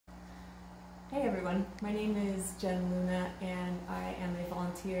Hey everyone, my name is Jen Luna and I am a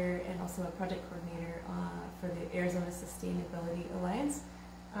volunteer and also a project coordinator for the Arizona Sustainability Alliance,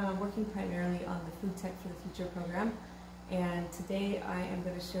 working primarily on the Food Tech for the Future program. And today I am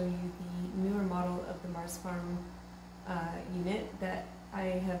going to show you the newer model of the MARSfarm unit that I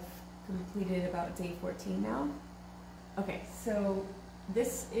have completed about day 14 now. Okay, so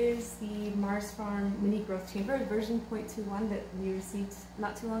this is the MARSfarm Mini Growth Chamber version 0.21 that we received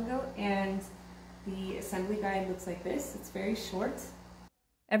not too long ago, and the assembly guide looks like this. It's very short.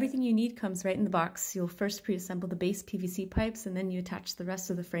 Everything you need comes right in the box. You'll first pre-assemble the base PVC pipes and then you attach the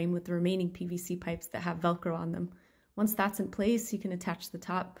rest of the frame with the remaining PVC pipes that have Velcro on them. Once that's in place, you can attach the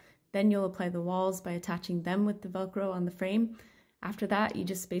top. Then you'll apply the walls by attaching them with the Velcro on the frame. After that, you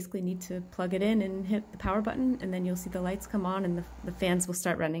just basically need to plug it in and hit the power button, and then you'll see the lights come on and the fans will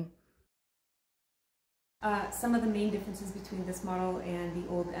start running. Some of the main differences between this model and the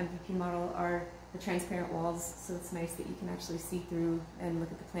old MVP model are the transparent walls, so it's nice that you can actually see through and look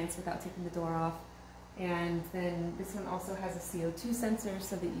at the plants without taking the door off. And then this one also has a CO2 sensor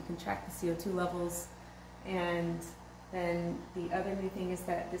so that you can track the CO2 levels. And then the other new thing is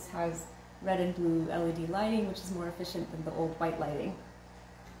that this has red and blue LED lighting, which is more efficient than the old white lighting.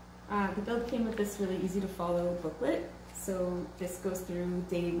 The build came with this really easy to follow booklet. So this goes through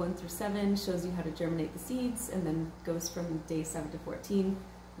day 1 through 7, shows you how to germinate the seeds, and then goes from day 7 to 14,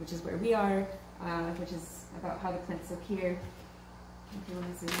 which is where we are, which is about how the plants look here. If you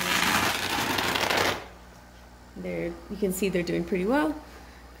want to zoom in. You can see they're doing pretty well.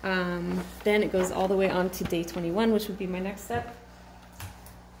 Then it goes all the way on to day 21, which would be my next step.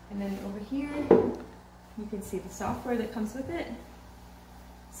 And then over here, you can see the software that comes with it.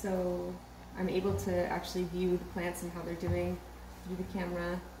 So I'm able to actually view the plants and how they're doing through the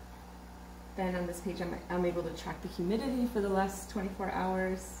camera. Then on this page, I'm able to track the humidity for the last 24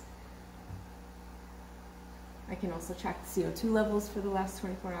 hours. I can also track the CO2 levels for the last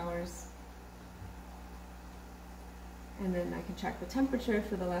 24 hours. And then I can track the temperature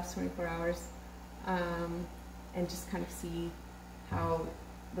for the last 24 hours and just kind of see how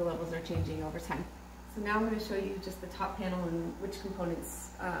the levels are changing over time. So now I'm going to show you just the top panel and which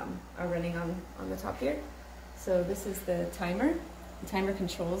components are running on the top here. So this is the timer. The timer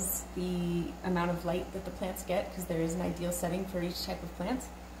controls the amount of light that the plants get because there is an ideal setting for each type of plant.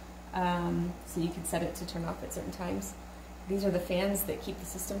 So you can set it to turn off at certain times. These are the fans that keep the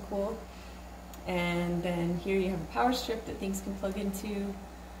system cool. And then here you have a power strip that things can plug into.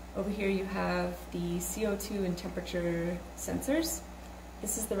 Over here you have the CO2 and temperature sensors.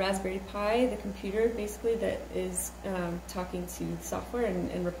 This is the Raspberry Pi, the computer basically that is talking to the software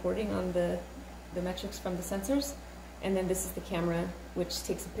and reporting on the metrics from the sensors. And then this is the camera, which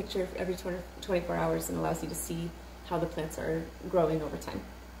takes a picture every 24 hours and allows you to see how the plants are growing over time.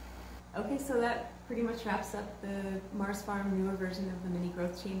 Okay, so that pretty much wraps up the MARSfarm newer version of the Mini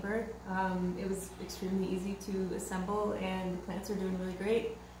Growth Chamber. It was extremely easy to assemble and the plants are doing really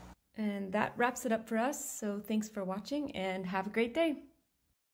great. And that wraps it up for us, so thanks for watching and have a great day.